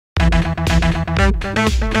Good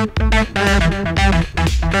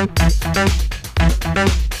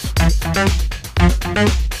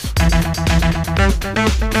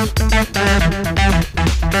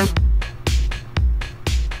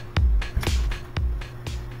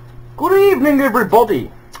evening, everybody.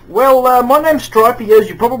 Well, my name's Stripey, as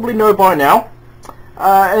you probably know by now,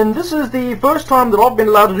 and this is the first time that I've been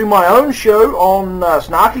allowed to do my own show on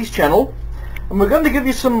Snarky's channel, and we're going to give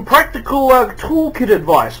you some practical toolkit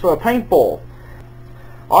advice for paintball.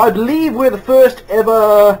 I believe we're the first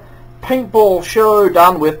ever paintball show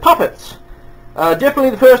done with puppets.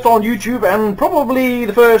 Definitely the first on YouTube, and probably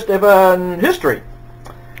the first ever in history.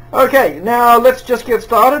 Okay, now let's just get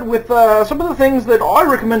started with some of the things that I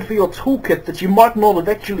recommend for your toolkit that you might not have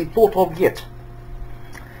actually thought of yet.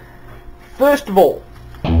 First of all,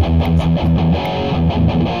 a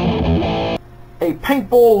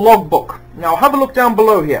paintball logbook. Now have a look down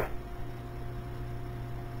below here.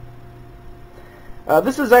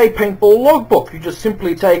 This is a paintball logbook. You just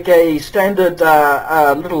simply take a standard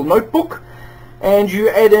little notebook, and you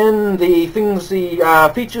add in the things, the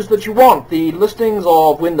features that you want, the listings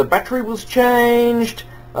of when the battery was changed,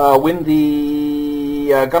 when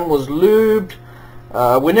the gun was lubed,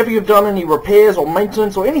 whenever you've done any repairs or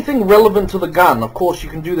maintenance or anything relevant to the gun. Of course, you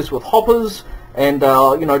can do this with hoppers and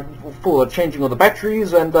you know, for the changing of the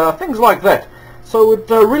batteries and things like that. So it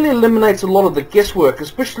really eliminates a lot of the guesswork,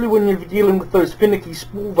 especially when you're dealing with those finicky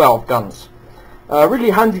spool valve guns. Really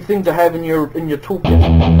handy thing to have in your toolkit.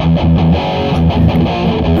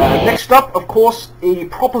 Next up, of course, a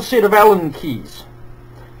proper set of Allen keys.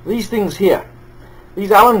 These things here.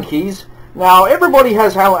 These Allen keys. Now, everybody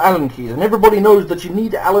has Allen keys, and everybody knows that you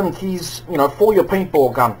need Allen keys, you know, for your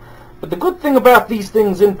paintball gun. But the good thing about these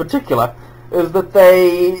things in particular is that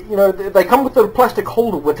they, you know, they come with a plastic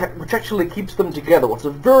holder which actually keeps them together. It's a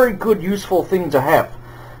very good, useful thing to have.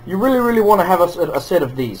 You really want to have a set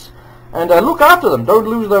of these. And look after them. Don't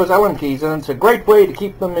lose those Allen keys, and it's a great way to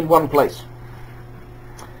keep them in one place.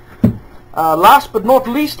 Last but not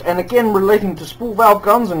least, and again relating to spool valve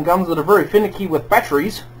guns and guns that are very finicky with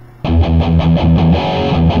batteries,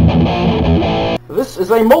 this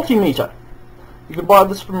is a multimeter. You can buy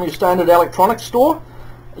this from your standard electronics store.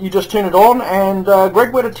 You just turn it on, and a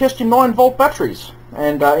great way to test your 9-volt batteries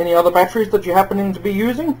and any other batteries that you're happening to be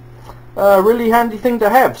using. Really handy thing to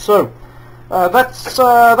have. So that's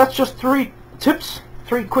just three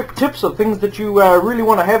quick tips of things that you really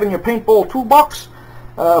want to have in your paintball toolbox.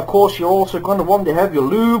 Of course, you're also going to want to have your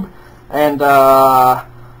lube and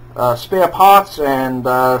spare parts and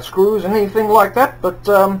screws and anything like that. But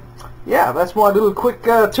yeah, that's my little quick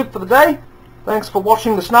tip for the day. Thanks for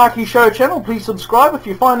watching the Snarky Show channel. Please subscribe if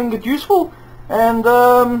you're finding it useful. And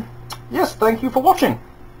yes, thank you for watching.